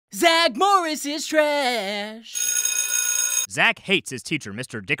Zack Morris is trash. Zack hates his teacher,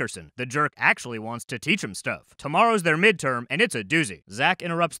 Mr. Dickerson. The jerk actually wants to teach him stuff. Tomorrow's their midterm, and it's a doozy. Zack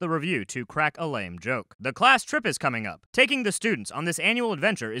interrupts the review to crack a lame joke. The class trip is coming up. Taking the students on this annual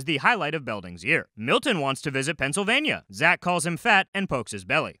adventure is the highlight of Belding's year. Milton wants to visit Pennsylvania. Zack calls him fat and pokes his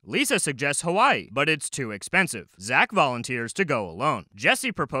belly. Lisa suggests Hawaii, but it's too expensive. Zack volunteers to go alone.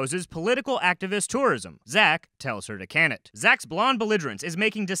 Jessie proposes political activist tourism. Zack tells her to can it. Zack's blonde belligerence is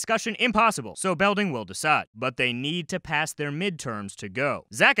making discussion impossible, so Belding will decide. But they need to pass their midterms to go.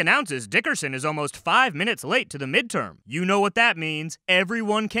 Zack announces Dickerson is almost 5 minutes late to the midterm. You know what that means.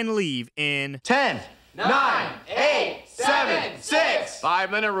 Everyone can leave in 10, 9, 8, 7, 6.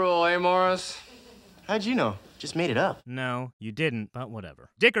 5-minute rule, eh, Morris? How'd you know? Just made it up. No, you didn't, but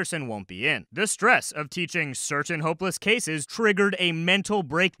whatever. Dickerson won't be in. The stress of teaching certain hopeless cases triggered a mental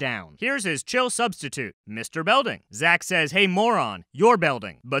breakdown. Here's his chill substitute, Mr. Belding. Zack says, hey moron, you're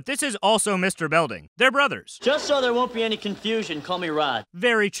Belding. But this is also Mr. Belding. They're brothers. Just so there won't be any confusion, call me Rod.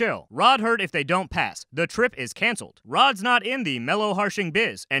 Very chill. Rod heard if they don't pass, the trip is canceled. Rod's not in the mellow harshing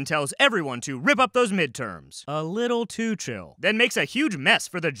biz and tells everyone to rip up those midterms. A little too chill. Then makes a huge mess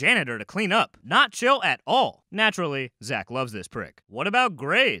for the janitor to clean up. Not chill at all. Naturally, Zack loves this prick. What about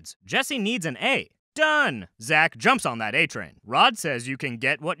grades? Jessie needs an A. Done! Zack jumps on that A train. Rod says you can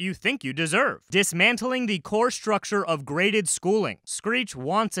get what you think you deserve. Dismantling the core structure of graded schooling. Screech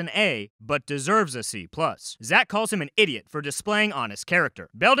wants an A, but deserves a C+. Zack calls him an idiot for displaying honest character.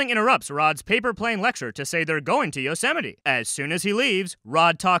 Belding interrupts Rod's paper plane lecture to say they're going to Yosemite. As soon as he leaves,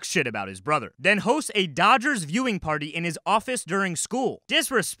 Rod talks shit about his brother. Then hosts a Dodgers viewing party in his office during school,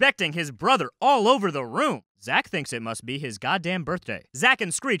 disrespecting his brother all over the room. Zack thinks it must be his goddamn birthday. Zack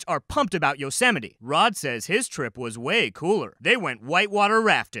and Screech are pumped about Yosemite. Rod says his trip was way cooler. They went whitewater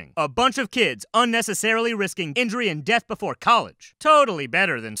rafting. A bunch of kids unnecessarily risking injury and death before college. Totally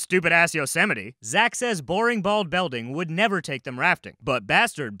better than stupid-ass Yosemite. Zack says boring bald Belding would never take them rafting, but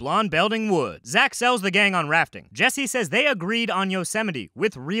bastard blonde Belding would. Zack sells the gang on rafting. Jessie says they agreed on Yosemite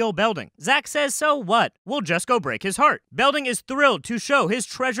with real Belding. Zack says so what? We'll just go break his heart. Belding is thrilled to show his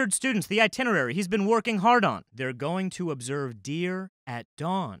treasured students the itinerary he's been working hard on. They're going to observe deer at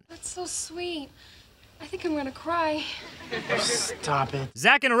dawn. That's so sweet. I think I'm gonna cry. Stop it.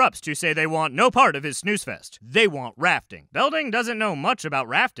 Zack interrupts to say they want no part of his snooze fest. They want rafting. Belding doesn't know much about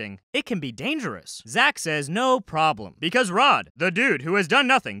rafting. It can be dangerous. Zack says no problem, because Rod, the dude who has done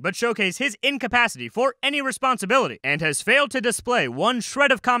nothing but showcase his incapacity for any responsibility and has failed to display one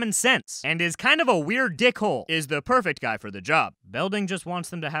shred of common sense and is kind of a weird dickhole, is the perfect guy for the job. Belding just wants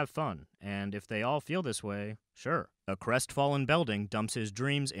them to have fun, and if they all feel this way, sure. A crestfallen Belding dumps his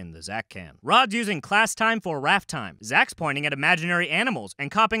dreams in the Zack can. Rod's using class time for raft time. Zack's pointing at imaginary animals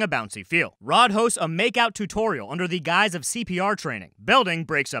and copping a bouncy feel. Rod hosts a make-out tutorial under the guise of CPR training. Belding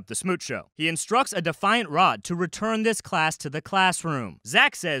breaks up the smooch show. He instructs a defiant Rod to return this class to the classroom.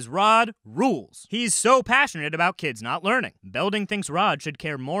 Zack says Rod rules. He's so passionate about kids not learning. Belding thinks Rod should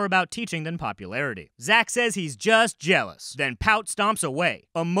care more about teaching than popularity. Zack says he's just jealous, then Pout stomps away,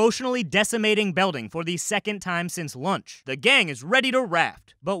 emotionally decimating Belding for the second time since lunch. The gang is ready to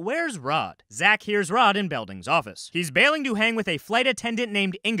raft. But where's Rod? Zack hears Rod in Belding's office. He's bailing to hang with a flight attendant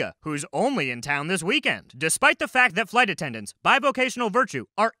named Inga, who's only in town this weekend, despite the fact that flight attendants, by vocational virtue,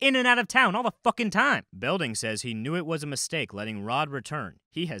 are in and out of town all the fucking time. Belding says he knew it was a mistake letting Rod return.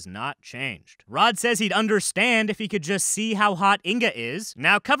 He has not changed. Rod says he'd understand if he could just see how hot Inga is.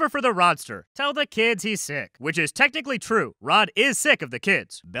 Now cover for the Rodster. Tell the kids he's sick. Which is technically true. Rod is sick of the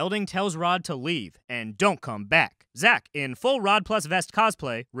kids. Belding tells Rod to leave and don't come back. Zack, in full Rod plus vest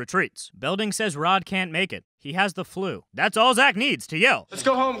cosplay, retreats. Belding says Rod can't make it. He has the flu. That's all Zack needs to yell. Let's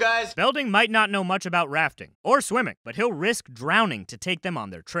go home, guys. Belding might not know much about rafting or swimming, but he'll risk drowning to take them on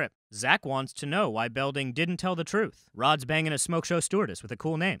their trip. Zack wants to know why Belding didn't tell the truth. Rod's banging a smoke show stewardess with a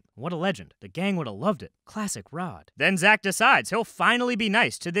cool name. What a legend. The gang would have loved it. Classic Rod. Then Zack decides he'll finally be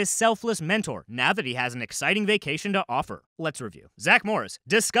nice to this selfless mentor now that he has an exciting vacation to offer. Let's review. Zack Morris,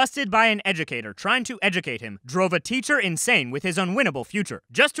 disgusted by an educator trying to educate him, drove a teacher insane with his unwinnable future,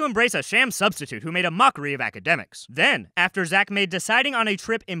 just to embrace a sham substitute who made a mockery of academics. Then, after Zack made deciding on a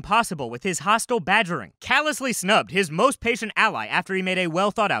trip impossible with his hostile badgering, callously snubbed his most patient ally after he made a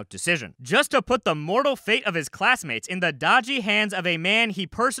well-thought-out decision, just to put the mortal fate of his classmates in the dodgy hands of a man he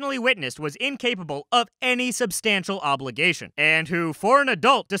personally witnessed was incapable of any substantial obligation, and who, for an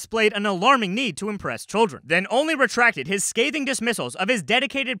adult, displayed an alarming need to impress children, then only retracted his scathing dismissals of his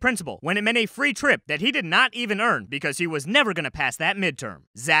dedicated principal when it meant a free trip that he did not even earn because he was never gonna pass that midterm.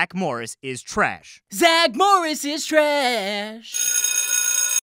 Zack Morris is trash. Zack Morris is trash.